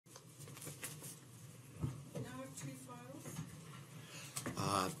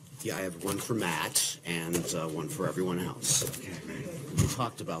Yeah, I have one for Matt and one for everyone else. Okay. We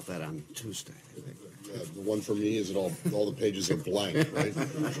talked about that on Tuesday. The one for me is that all the pages are blank, right?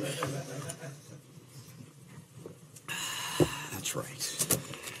 That's right.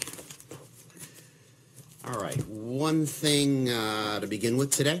 All right. One thing to begin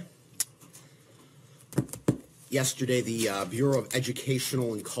with today. Yesterday, the Bureau of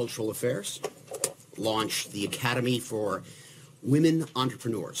Educational and Cultural Affairs launched the Academy for Women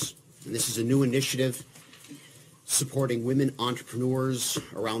Entrepreneurs. And this is a new initiative supporting women entrepreneurs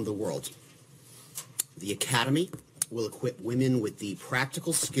around the world. The Academy will equip women with the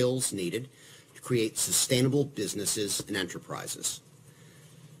practical skills needed to create sustainable businesses and enterprises.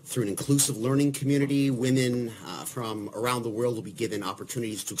 Through an inclusive learning community, women from around the world will be given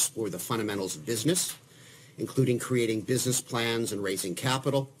opportunities to explore the fundamentals of business, including creating business plans and raising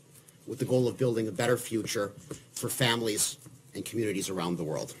capital, with the goal of building a better future for families and communities around the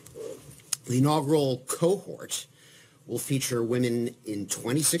world. The inaugural cohort will feature women in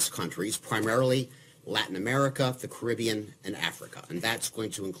 26 countries, primarily Latin America, the Caribbean, and Africa. And that's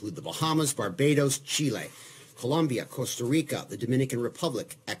going to include the Bahamas, Barbados, Chile, Colombia, Costa Rica, the Dominican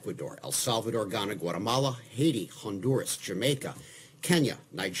Republic, Ecuador, El Salvador, Ghana, Guatemala, Haiti, Honduras, Jamaica, Kenya,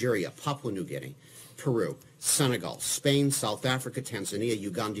 Nigeria, Papua New Guinea, Peru, Senegal, Spain, South Africa, Tanzania,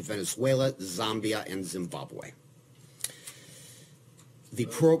 Uganda, Venezuela, Zambia, and Zimbabwe. The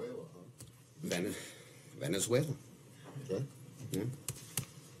Venezuela. Okay. Yeah.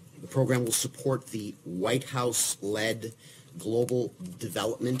 The program will support the White House-led Global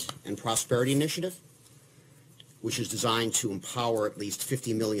Development and Prosperity Initiative, which is designed to empower at least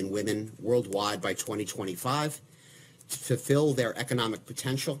 50 million women worldwide by 2025 to fulfill their economic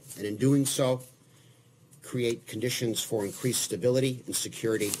potential, and in doing so, create conditions for increased stability and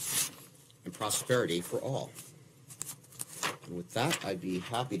security and prosperity for all. And with that, I'd be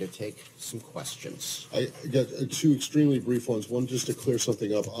happy to take some questions. I got two extremely brief ones. One, just to clear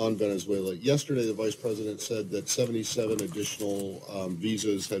something up on Venezuela. Yesterday, the Vice President said that 77 additional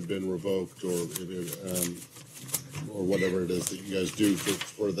visas had been revoked, or whatever it is that you guys do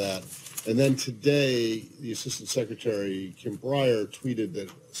for that. And then today, the Assistant Secretary, Kim Breyer, tweeted that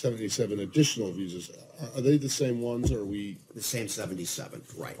 77 additional visas. Are they the same ones, or are we? The same 77,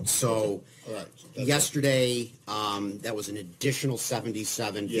 right. So all right. Yesterday, that was an additional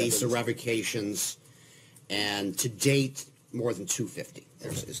 77 visa revocations, and to date, more than 250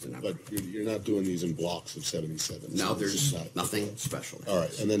 is the number. But you're not doing these in blocks of 77. No, there's nothing special. All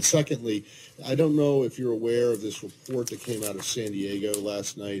right. And then secondly, I don't know if you're aware of this report that came out of San Diego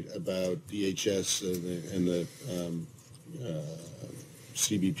last night about DHS and the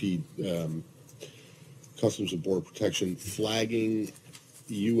CBP, Customs and Border Protection, flagging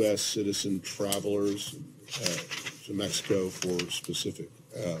U.S. citizen travelers to Mexico for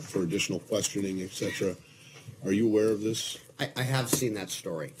for additional questioning, etc. Are you aware of this? I have seen that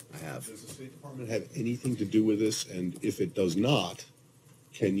story. I have. Does the State Department have anything to do with this? And if it does not,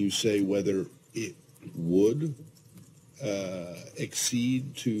 can you say whether it would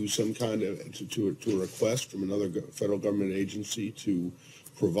accede to some kind of to a request from another federal government agency to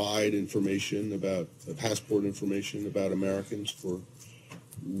provide information about passport information about Americans for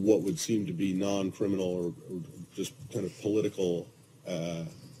what would seem to be non-criminal or just kind of political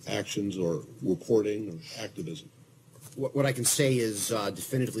actions or reporting or activism? What I can say is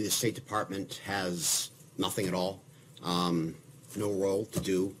definitively the State Department has nothing at all, no role to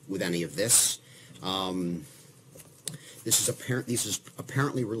do with any of this. This is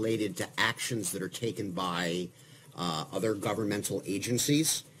apparently related to actions that are taken by other governmental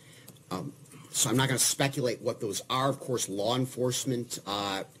agencies. So I'm not going to speculate what those are. Of course, law enforcement,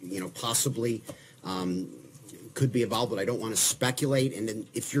 possibly could be involved, but I don't want to speculate. And then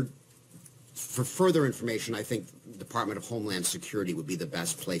for further information, I think the Department of Homeland Security would be the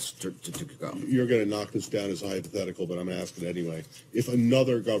best place to go. You're going to knock this down as a hypothetical, but I'm going to ask it anyway. If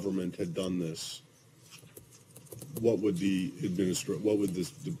another government had done this, what would the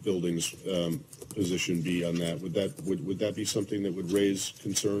building's position be on that? Would that be something that would raise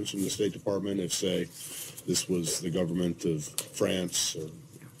concerns from the State Department if, say, this was the government of France? Or...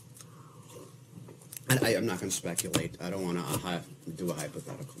 I'm not going to speculate. I don't want to do a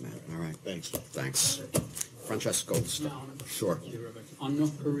hypothetical matter. All right. Thanks. Francesco. Sure. On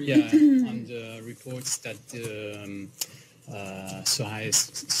North Korea, on the reports that the Sohae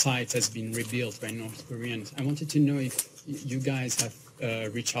site has been rebuilt by North Koreans, I wanted to know if you guys have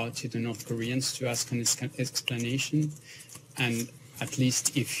reached out to the North Koreans to ask an explanation, and at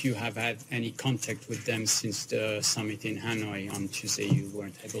least if you have had any contact with them since the summit in Hanoi on Tuesday, you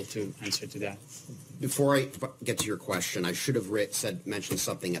weren't able to answer to that. Before I get to your question, I should have mentioned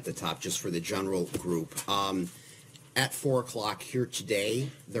something at the top just for the general group. At 4 o'clock here today,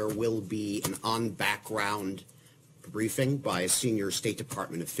 there will be an on-background briefing by a senior State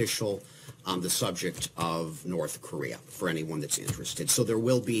Department official on the subject of North Korea for anyone that's interested. So there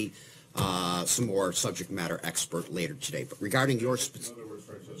will be some more subject matter expert later today. But regarding your... In other words,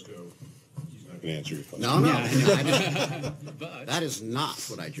 Francesco, he's not going to answer your question. No. Yeah, but That is not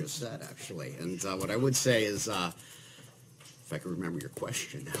what I just said, actually. And what I would say is... if I could remember your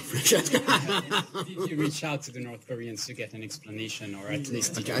question now, Francesca. did you reach out to the North Koreans to get an explanation, or at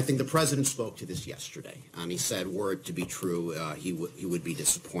least? Okay, I think the president spoke to this yesterday. He said, were it to be true, he would be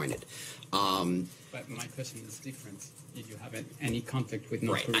disappointed. But my question is different. Did you have any contact with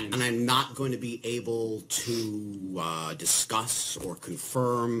North Right, Koreans? and I'm not going to be able to discuss or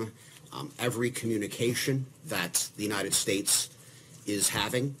confirm every communication that the United States is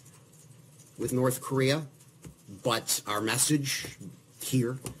having with North Korea. But our message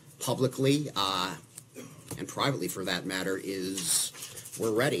here, publicly and privately for that matter, is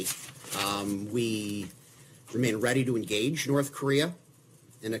we're ready. We remain ready to engage North Korea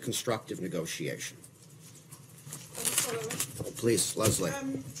in a constructive negotiation. Please, Leslie.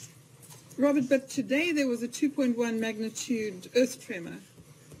 Robert, but today there was a 2.1 magnitude earth tremor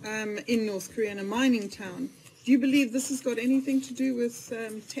in North Korea in a mining town. Do you believe this has got anything to do with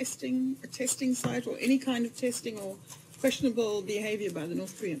testing, a testing site, or any kind of testing or questionable behavior by the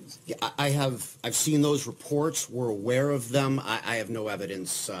North Koreans? Yeah, I've seen those reports. We're aware of them. I have no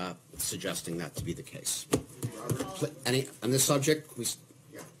evidence suggesting that to be the case. Any on this subject, please?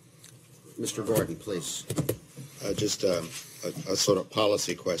 Yeah. Mr. Gordon, please. Just a sort of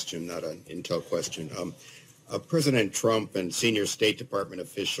policy question, not an intel question. President Trump and senior State Department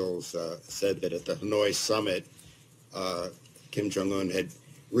officials said that at the Hanoi summit, Kim Jong-un had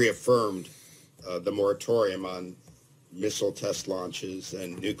reaffirmed the moratorium on missile test launches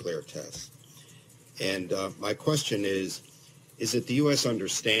and nuclear tests. And my question is it the U.S.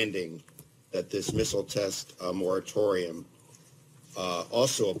 understanding that this missile test moratorium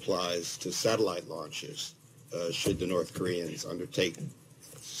also applies to satellite launches, should the North Koreans undertake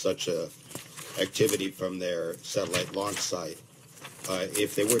such a activity from their satellite launch site?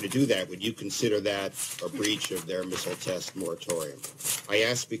 If they were to do that, would you consider that a breach of their missile test moratorium? I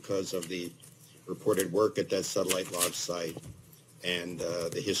ask because of the reported work at that satellite launch site and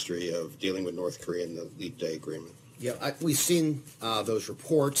the history of dealing with North Korea in the Leap Day Agreement. Yeah, we've seen those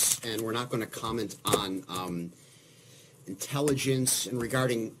reports, and we're not going to comment on intelligence and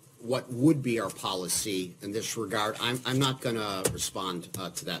regarding what would be our policy in this regard. I'm not going to respond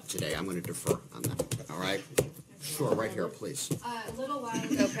to that today. I'm going to defer on that. All right? Sure, right here, please. A little while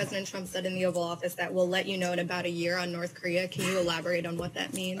ago, President Trump said in the Oval Office that we'll let you know in about a year on North Korea. Can you elaborate on what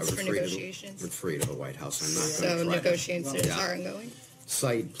that means for negotiations? Refer you to the White House. I'm not So going to try negotiations are ongoing?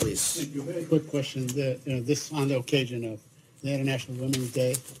 Said, please. A very quick question. This on the occasion of the International Women's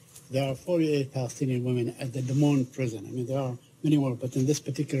Day, there are 48 Palestinian women at the Damon prison. I mean, there are many more, but in this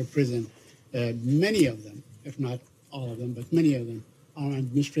particular prison, many of them, if not all of them, but many of them are on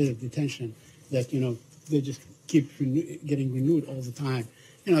administrative detention that, they just keep getting renewed all the time.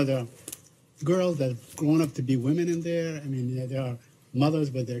 There are girls that have grown up to be women in there. I mean, there are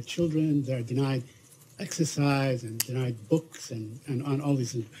mothers with their children. They're denied exercise and denied books and on all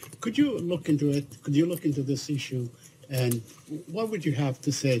these things. Could you look into it? Could you look into this issue? And what would you have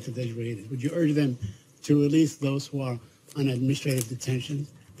to say to the Israelis? Would you urge them to release those who are on administrative detention?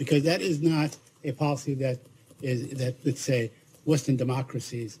 Because that is not a policy that let's say, Western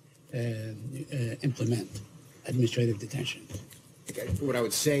democracies implement, administrative detention. Okay. What I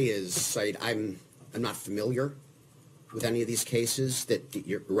would say is, Said, I'm not familiar with any of these cases that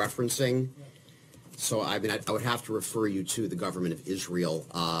you're referencing. So, I would have to refer you to the government of Israel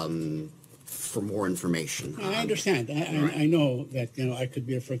for more information. I understand. I know that, I could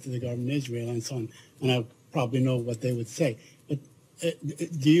be referred to the government of Israel and so on, and I probably know what they would say. But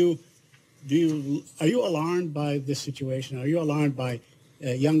are you alarmed by this situation? Are you alarmed by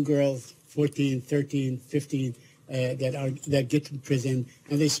young girls, 14, 13, 15, that get to prison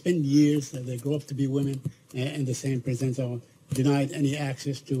and they spend years, they grow up to be women in the same prison, so denied any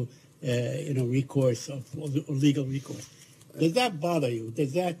access to, recourse or legal recourse? Does that bother you?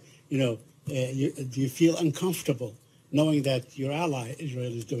 Does that, do you feel uncomfortable knowing that your ally,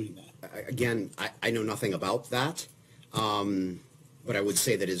 Israel, is doing that? Again, I know nothing about that. But I would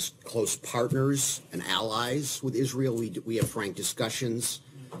say that as close partners and allies with Israel, we have frank discussions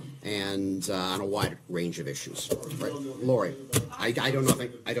and on a wide range of issues. Right, Lori, I know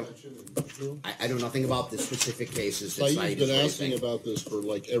nothing. I know nothing about the specific cases that Saeed's Saeed been is asking raising. about this for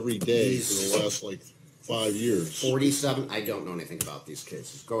like every day for the last like 5 years. 47. I don't know anything about these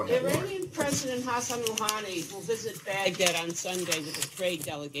cases. Go ahead, Lori. Iranian President Hassan Rouhani will visit Baghdad on Sunday with a trade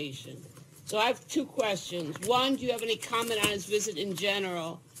delegation. So I have two questions. One, do you have any comment on his visit in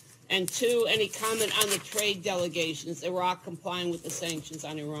general? And two, any comment on the trade delegations, Iraq complying with the sanctions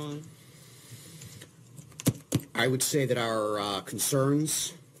on Iran? I would say that our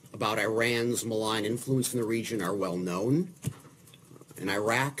concerns about Iran's malign influence in the region are well known. In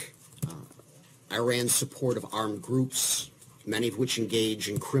Iraq, Iran's support of armed groups, many of which engage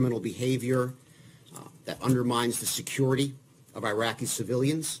in criminal behavior that undermines the security of Iraqi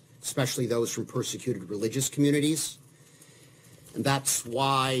civilians, especially those from persecuted religious communities. And that's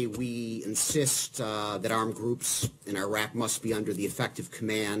why we insist that armed groups in Iraq must be under the effective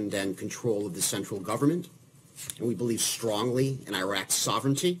command and control of the central government. And we believe strongly in Iraq's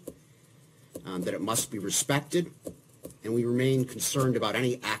sovereignty, that it must be respected. And we remain concerned about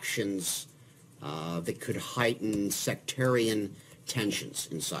any actions that could heighten sectarian tensions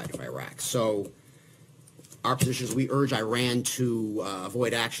inside of Iraq. So our position is we urge Iran to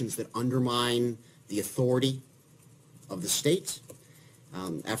avoid actions that undermine the authority of the state,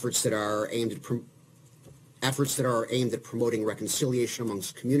 efforts that are aimed at promoting reconciliation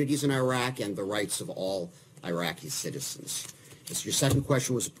amongst communities in Iraq and the rights of all Iraqi citizens. So your second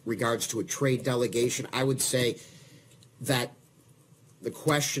question was regards to a trade delegation. I would say that the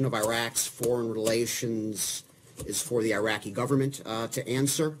question of Iraq's foreign relations is for the Iraqi government to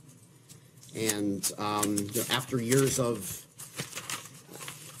answer. And after years of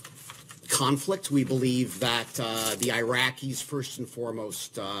conflict, we believe that the Iraqis, first and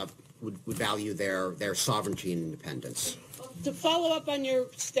foremost, would value their sovereignty and independence. To follow up on your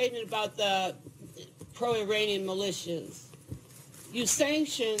statement about the pro-Iranian militias, you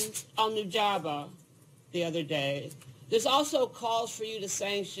sanctioned al-Nujaba the other day. There's also calls for you to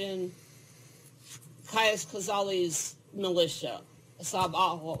sanction Qais Khazali's militia, Asab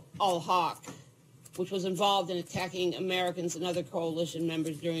al-Haq, which was involved in attacking Americans and other coalition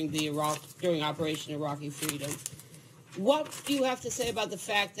members during Operation Iraqi Freedom. What do you have to say about the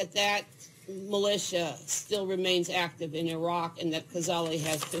fact that that militia still remains active in Iraq and that Khazali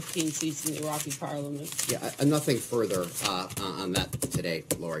has 15 seats in the Iraqi parliament? Yeah, nothing further on that today,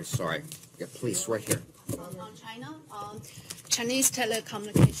 Lori. Sorry. Yeah, please, right here. On China, Chinese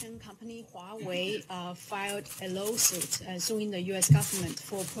telecommunication company Huawei filed a lawsuit suing the U.S. government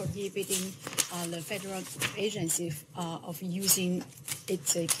for prohibiting the federal agency of using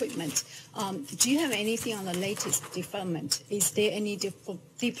its equipment. Do you have anything on the latest development? Is there any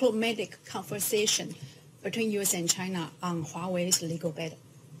diplomatic conversation between U.S. and China on Huawei's legal battle?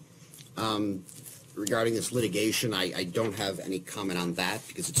 Regarding this litigation, I don't have any comment on that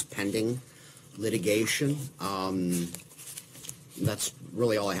because it's pending litigation. That's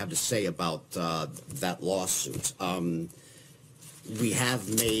really all I have to say about that lawsuit. We have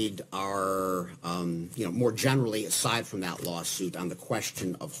made our, more generally, aside from that lawsuit, on the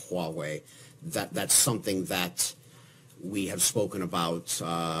question of Huawei, that's something that we have spoken about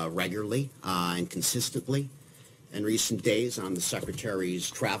regularly and consistently in recent days on the Secretary's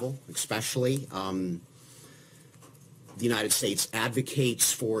travel, especially. The United States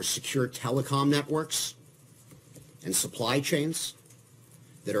advocates for secure telecom networks and supply chains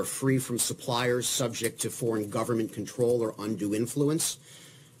that are free from suppliers subject to foreign government control or undue influence,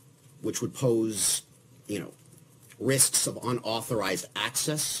 which would pose, risks of unauthorized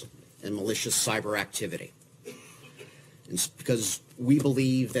access and malicious cyber activity. And because we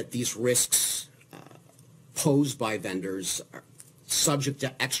believe that these risks posed by vendors are subject to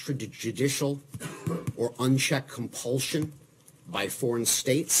extrajudicial or unchecked compulsion by foreign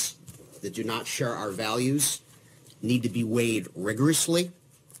states that do not share our values, need to be weighed rigorously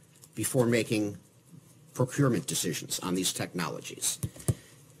before making procurement decisions on these technologies.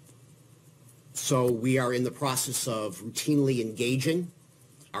 So we are in the process of routinely engaging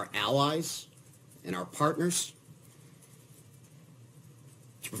our allies and our partners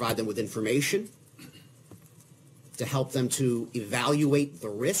to provide them with information, to help them to evaluate the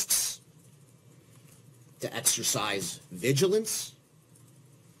risks, to exercise vigilance,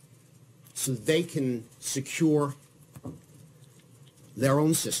 so they can secure their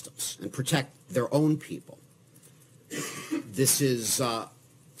own systems and protect their own people. This is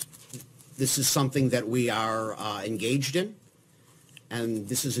something that we are engaged in, and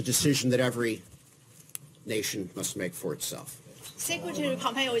this is a decision that every nation must make for itself. Secretary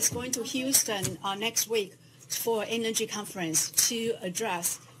Pompeo is going to Houston next week for energy conference to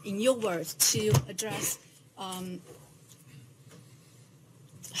address, in your words, to address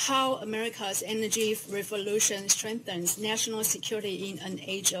how America's energy revolution strengthens national security in an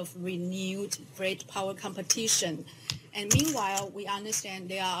age of renewed great power competition. And meanwhile, we understand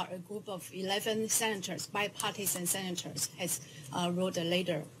there are a group of 11 senators, bipartisan senators, has wrote a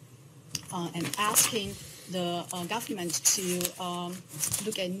letter and asking the government to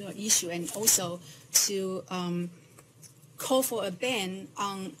look at new issue and also to call for a ban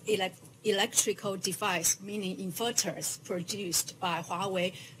on electrical device, meaning inverters produced by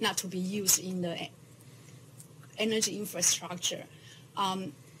Huawei, not to be used in the energy infrastructure.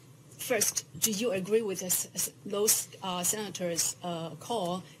 First, do you agree with those senators'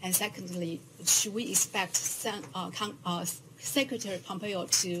 call? And secondly, should we expect Secretary Pompeo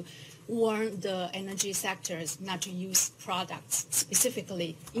to warn the energy sectors not to use products,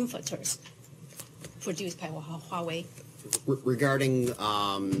 specifically inverters, produced by Huawei? Regarding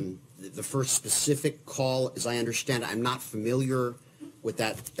the first specific call, as I understand, I'm not familiar with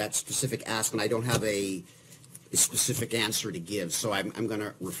that specific ask, and I don't have a specific answer to give, so I'm going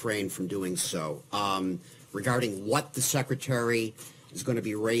to refrain from doing so. Regarding what the Secretary is going to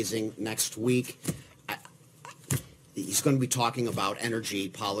be raising next week, he's going to be talking about energy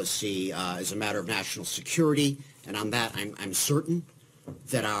policy as a matter of national security, and on that I'm certain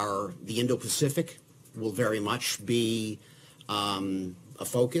that the Indo-Pacific will very much be a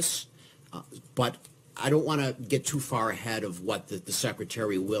focus, but I don't want to get too far ahead of what the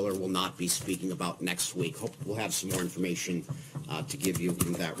Secretary will or will not be speaking about next week. Hope we'll have some more information to give you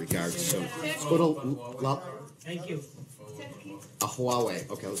in that regard. So let's go to Thank you. Huawei.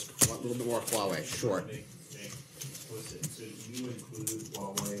 Okay, let's a little bit more Huawei. Sure. So you include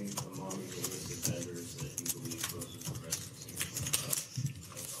Huawei among the list of vendors that you believe poses a risk?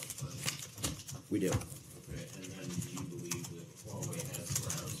 We do. Okay, and then do you believe that Huawei has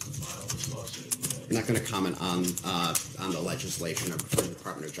grounds to file this lawsuit? We're not going to comment on the legislation. I prefer the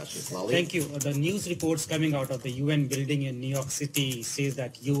Department of Justice. Lally? Thank you. The news reports coming out of the UN building in New York City says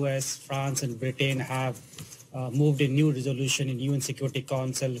that U.S., France, and Britain have moved a new resolution in UN Security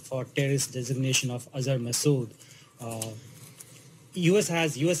Council for terrorist designation of Azhar Massoud. U.S.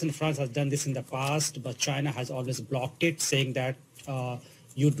 and France has done this in the past, but China has always blocked it, saying that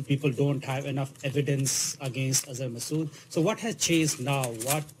you people don't have enough evidence against Azhar Massoud. So what has changed now?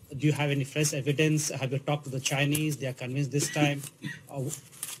 Do you have any fresh evidence? Have you talked to the Chinese? They are convinced this time?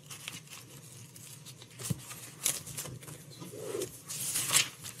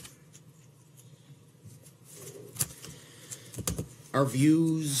 Our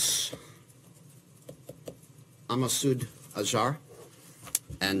views on Massoud Azhar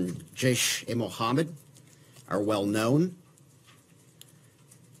and Jaish-e-Mohammed are well known.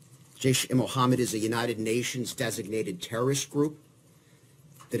 Jaish-e-Mohammed is a United Nations designated terrorist group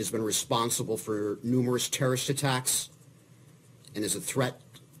that has been responsible for numerous terrorist attacks and is a threat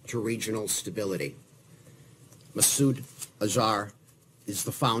to regional stability. Massoud Azhar is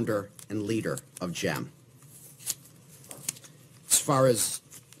the founder and leader of JEM. As far as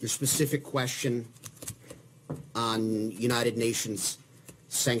your specific question on United Nations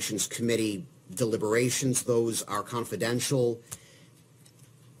Sanctions Committee deliberations, those are confidential,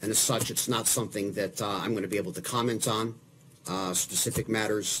 and as such, it's not something that I'm going to be able to comment on, specific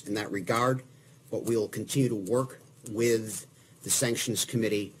matters in that regard, but we'll continue to work with the Sanctions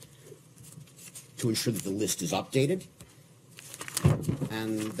Committee to ensure that the list is updated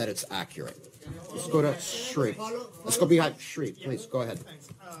and that it's accurate. Let's go to Shri. Let's go behind Shri, please. Go ahead. Thanks.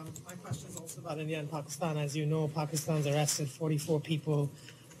 My question is also about India and Pakistan. As you know, Pakistan's arrested 44 people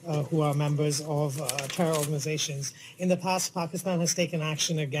who are members of terror organizations. In the past, Pakistan has taken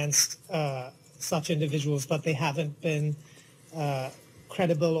action against such individuals, but they haven't been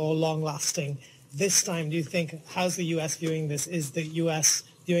credible or long-lasting. This time, do you think, how's the U.S. viewing this? Is the U.S.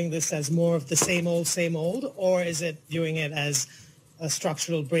 viewing this as more of the same old, or is it viewing it as a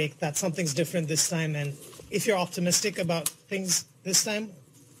structural break, that something's different this time? And if you're optimistic about things this time,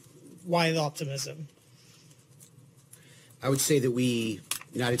 why the optimism? I would say that the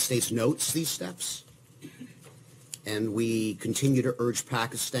United States notes these steps, and we continue to urge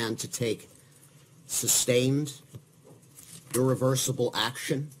Pakistan to take sustained, irreversible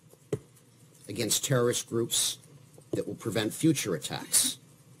action against terrorist groups that will prevent future attacks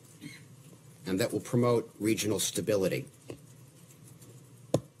and that will promote regional stability.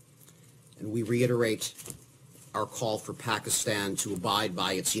 And we reiterate our call for Pakistan to abide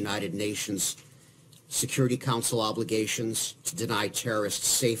by its United Nations Security Council obligations to deny terrorists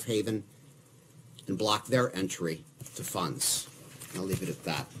safe haven and block their entry to funds. I'll leave it at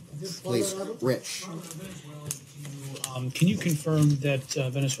that. Please, Rich. Can you confirm that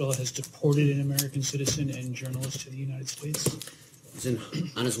Venezuela has deported an American citizen and journalist to the United States? He's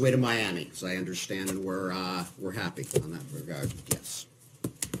on his way to Miami, as I understand, and we're happy on that regard. Yes.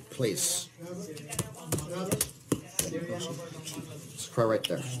 Please. It's right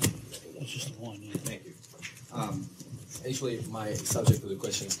there. That's just one. Yeah. Thank you. Actually, my subject of the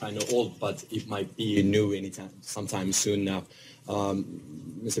question is kind of old, but it might be new sometime soon now.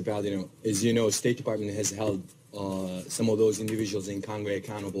 Mr. Palladino, as you know, State Department has held some of those individuals in Congo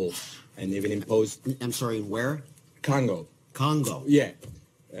accountable and even imposed... I'm sorry, where? Congo. Congo? Yeah,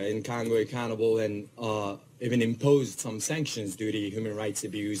 in Congo accountable and even imposed some sanctions due to human rights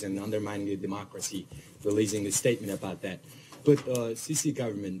abuse and undermining the democracy, releasing a statement about that. But Sisi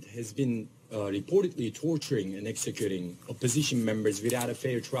government has been reportedly torturing and executing opposition members without a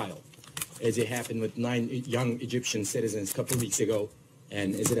fair trial, as it happened with 9 young Egyptian citizens a couple of weeks ago,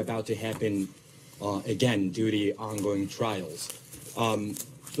 and is it about to happen again due to ongoing trials.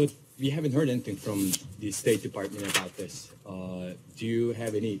 But we haven't heard anything from the State Department about this. Do you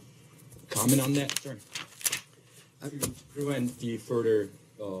have any comment on that, sir? To prevent the further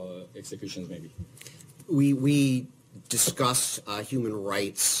executions, maybe. We discuss human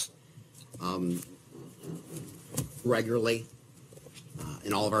rights regularly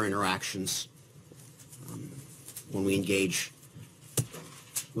in all of our interactions when we engage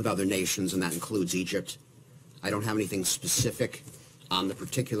with other nations, and that includes Egypt. I don't have anything specific on the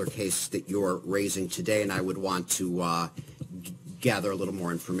particular case that you're raising today, and I would want to gather a little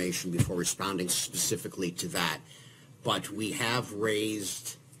more information before responding specifically to that. But we have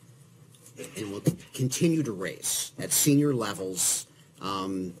raised and will continue to raise at senior levels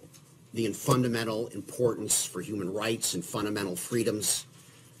the fundamental importance for human rights and fundamental freedoms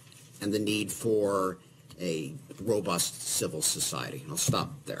and the need for a robust civil society. I'll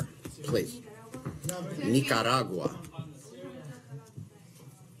stop there, please. Nicaragua.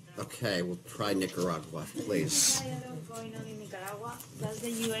 Okay, we'll try Nicaragua, please. Going on in Nicaragua, does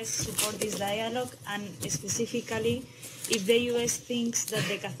the U.S. support this dialogue? And specifically, if the U.S. thinks that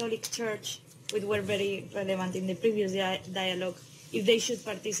the Catholic Church, which were very relevant in the previous dialogue, if they should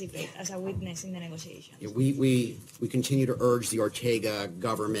participate as a witness in the negotiations? Yeah, we continue to urge the Ortega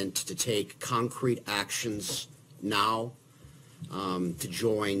government to take concrete actions now to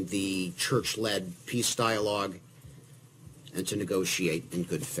join the church-led peace dialogue and to negotiate in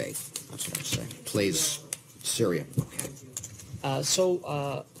good faith. That's what I'm saying. Please, Syria.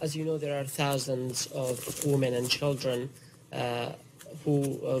 So, as you know, there are thousands of women and children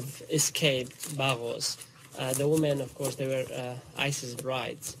who have escaped Barros. The women, of course, they were ISIS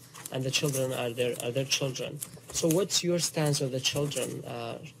brides, and the children are their children. So what's your stance on the children?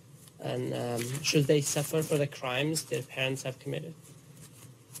 And should they suffer for the crimes their parents have committed?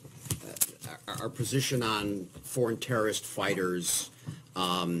 Our position on foreign terrorist fighters,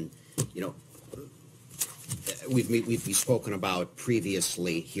 we've spoken about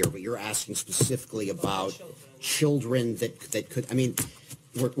previously here, but you're asking specifically about children that could, I mean,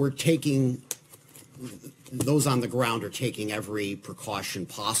 we're taking, those on the ground are taking every precaution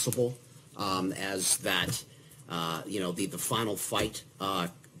possible as that, the final fight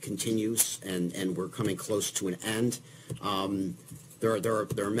continues and we're coming close to an end. There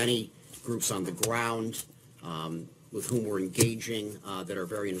are many groups on the ground with whom we're engaging that are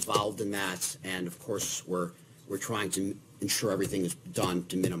very involved in that, and of course we're trying to ensure everything is done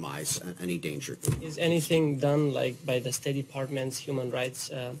to minimize any danger. Is anything done like by the State Department's Human Rights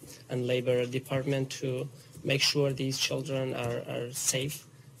and Labor Department to make sure these children are safe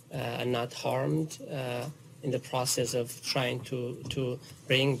and not harmed in the process of trying to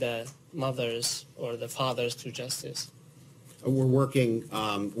bring the mothers or the fathers to justice? We're working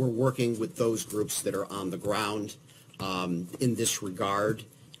with those groups that are on the ground in this regard,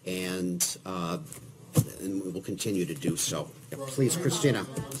 and we will continue to do so. Please, Christina.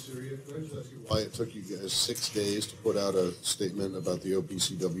 Why it took you guys 6 days to put out a statement about the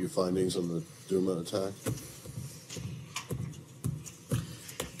OPCW findings on the Duma attack?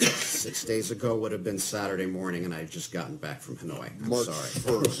 6 days ago would have been Saturday morning, and I had just gotten back from Hanoi. I'm March sorry.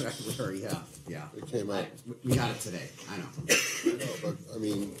 1st. Yeah. It came out. We got it today. I know. But I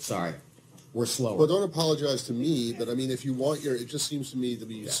mean, sorry. We're slower. Well, don't apologize to me, but I mean, if you want it just seems to me to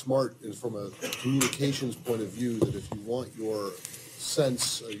be smart and from a communications point of view that if you want your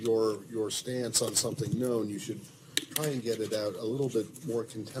sense, your stance on something known, you should try and get it out a little bit more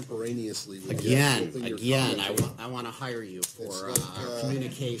contemporaneously. With Again, your I comments. want to hire you for It's like, our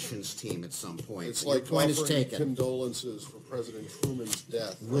communications team at some point. It's Your like point is offering taken. condolences for President Truman's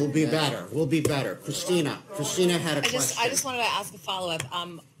death. We'll be better. We'll be better. Christina had a question. I just wanted to ask a follow-up.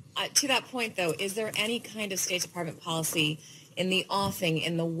 To that point, though, is there any kind of State Department policy in the offing,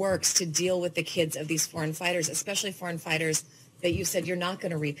 in the works, to deal with the kids of these foreign fighters, especially foreign fighters that you said you're not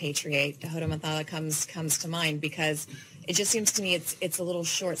going to repatriate? Hoda Mathala comes to mind, because it just seems to me it's a little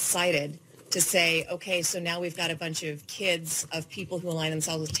short-sighted to say, okay, so now we've got a bunch of kids of people who align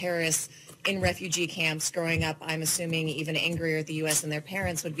themselves with terrorists in refugee camps growing up, I'm assuming even angrier at the U.S. than their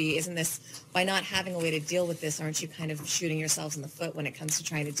parents would be. Isn't this, by not having a way to deal with this, aren't you kind of shooting yourselves in the foot when it comes to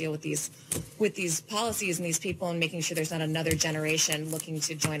trying to deal with these policies and these people, and making sure there's not another generation looking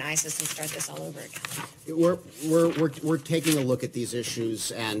to join ISIS and start this all over again? We're taking a look at these issues,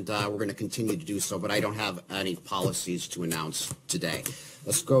 and we're going to continue to do so, but I don't have any policies to announce today.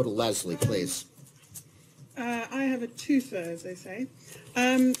 Let's go to Leslie, please. I have a twofer, as they say.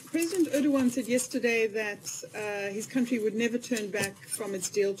 President Erdogan said yesterday that his country would never turn back from its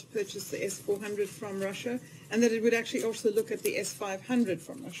deal to purchase the S-400 from Russia, and that it would actually also look at the S-500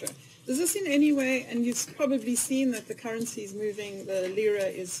 from Russia. Does this in any way, and you've probably seen that the currency is moving, the lira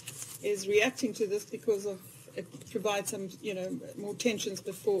is reacting to this because of it provides some, more tensions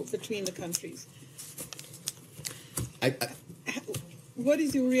between the countries. What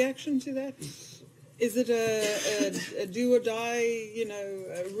is your reaction to that? Is it a do or die,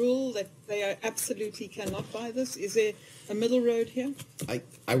 rule that they absolutely cannot buy this? Is there a middle road here? I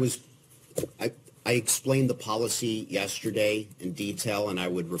explained the policy yesterday in detail, and I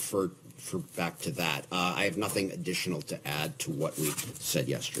would refer back to that. I have nothing additional to add to what we said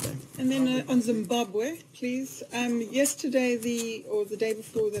yesterday. And then on Zimbabwe, please. Yesterday, or the day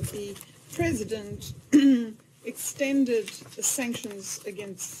before, that the president extended the sanctions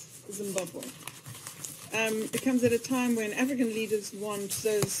against Zimbabwe. It comes at a time when African leaders want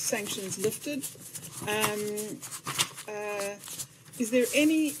those sanctions lifted.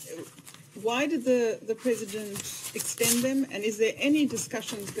 Why did the president extend them, and is there any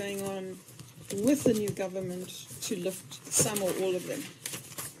discussions going on with the new government to lift some or all of them?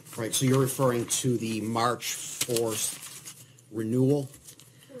 Right, so you're referring to the March 4th renewal?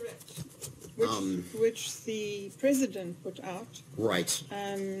 Correct. Which the president put out. Right,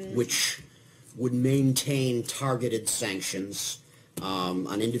 which would maintain targeted sanctions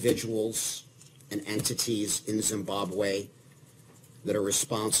on individuals and entities in Zimbabwe that are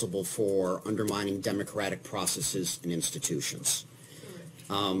responsible for undermining democratic processes and institutions.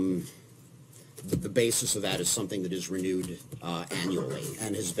 The basis of that is something that is renewed annually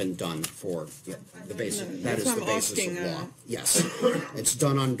and has been done for the basis. That is the basis of law. Yes, it's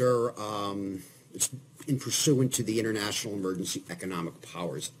done under. It's in pursuant to the International Emergency Economic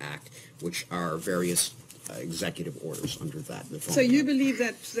Powers Act, which are various executive orders under that. So you believe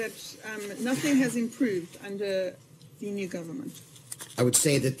that nothing has improved under the new government? I would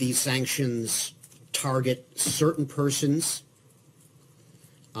say that these sanctions target certain persons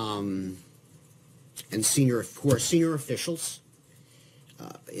and who are senior officials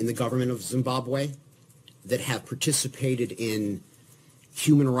in the government of Zimbabwe that have participated in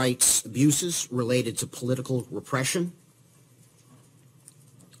human rights abuses related to political repression,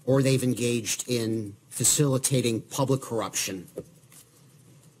 or they've engaged in facilitating public corruption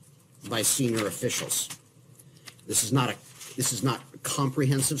by senior officials. This is not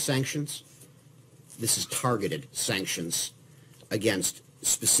comprehensive sanctions. This is targeted sanctions against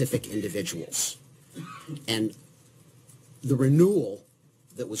specific individuals. And the renewal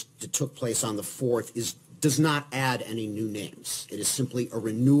that took place on the 4th does not add any new names. It is simply a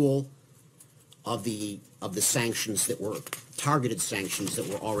renewal of the sanctions that were targeted sanctions that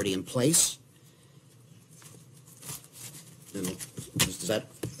were already in place. So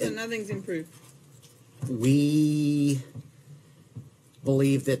nothing's improved. We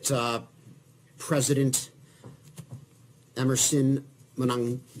believe that President Emerson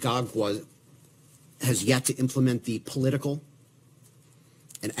Mnangagwa has yet to implement the political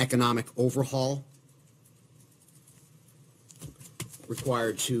and economic overhaul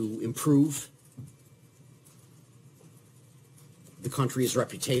required to improve the country's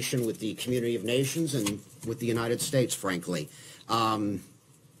reputation with the community of nations and with the United States, frankly.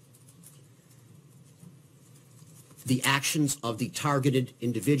 The actions of the targeted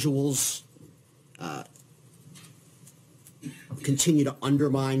individuals continue to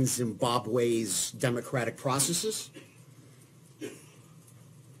undermine Zimbabwe's democratic processes.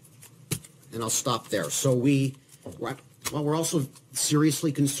 And I'll stop there. So we're also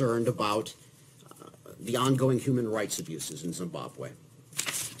seriously concerned about the ongoing human rights abuses in Zimbabwe.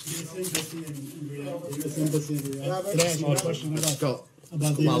 Let's go.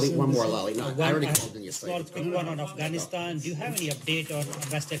 Lali, one more, Lali. No, I already called in your Small quick one on Afghanistan. Do you have any update on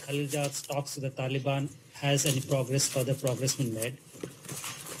Ambassador Khalilzad's talks with the Taliban? Has any further progress been made?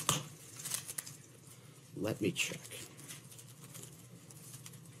 Let me check.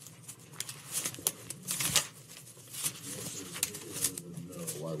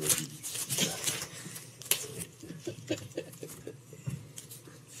 Why would you?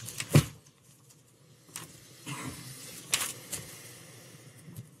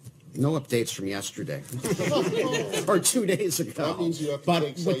 No updates from yesterday or 2 days ago. That means you have to but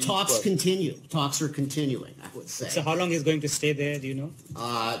take but Saeed's talks question. continue. Talks are continuing, I would say. So how long is going to stay there? Do you know?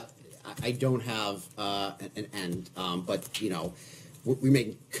 I don't have an end, but you know, we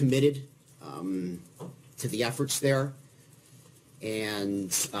remain committed to the efforts there, and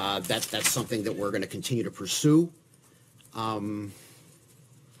that's something that we're going to continue to pursue.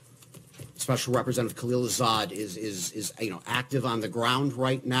 Special Representative Khalilzad is active on the ground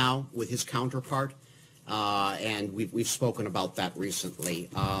right now with his counterpart, and we've spoken about that recently.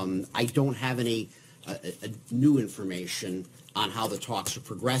 I don't have any new information on how the talks are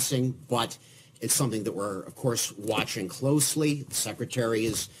progressing, but it's something that we're, of course, watching closely. The Secretary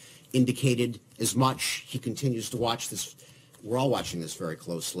has indicated as much. He continues to watch this. We're all watching this very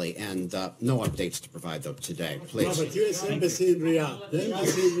closely, and no updates to provide, though, today. Please. Robert, U.S. Embassy in Riyadh. The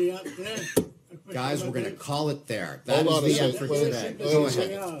embassy in Riyadh there. Guys, we're going to call it there. That Hold on is a the second. end for Wait a today. second. Go Wait a ahead.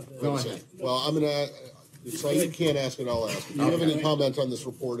 second. Go ahead. Well, I'm going to, if Saeed can't ask it, I'll ask it. Do you have any comment on this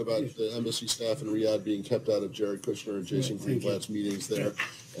report about the embassy staff in Riyadh being kept out of Jared Kushner and Jason Greenblatt's meetings there?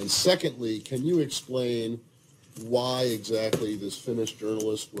 And secondly, can you explain why exactly this Finnish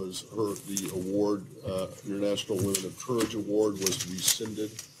journalist the award, International Women of Courage Award, was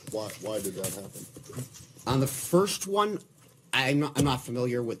rescinded? Why did that happen? On the first one, I'm not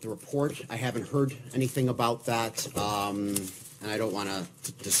familiar with the report. I haven't heard anything about that, and I don't want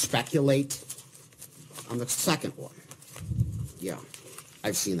to speculate. On the second one, yeah,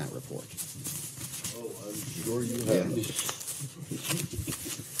 I've seen that report. Oh, I'm sure you have. Yeah.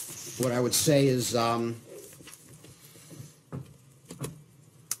 What I would say is,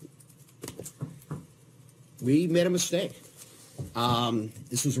 we made a mistake.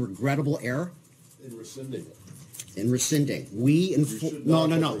 This was a regrettable error. In rescinding it. In rescinding, we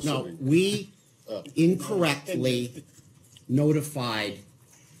we incorrectly notified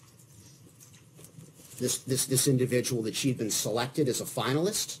this individual that she'd been selected as a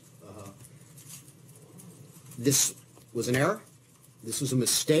finalist. This was an error. This was a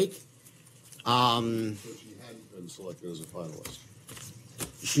mistake. So she hadn't been selected as a finalist.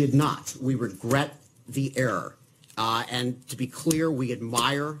 She had not. We regret the error. And to be clear, we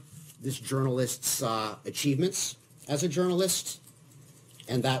admire this journalist's achievements as a journalist,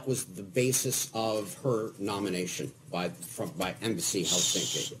 and that was the basis of her nomination by Embassy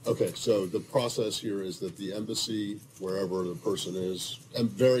Helsinki. Okay, so the process here is that the embassy, wherever the person is, and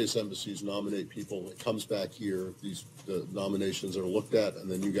various embassies nominate people. It comes back here. The nominations are looked at, and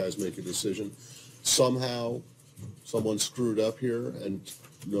then you guys make a decision. Somehow, someone screwed up here and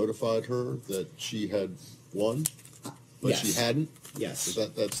notified her that she had won, but Yes. she hadn't. Yes.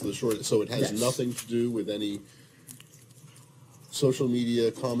 That's the short. So it has Yes. nothing to do with any social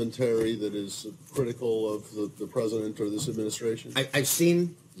media commentary that is critical of the president or this administration? I've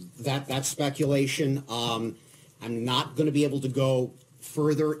seen that speculation. I'm not going to be able to go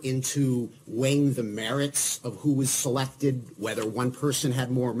further into weighing the merits of who was selected, whether one person had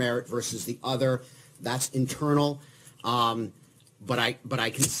more merit versus the other. That's internal. But I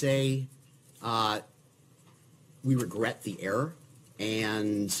can say we regret the error,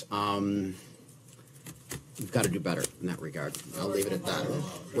 and we've got to do better in that regard. I'll leave it at that.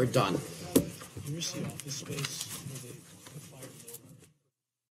 We're done. Where's the office space where the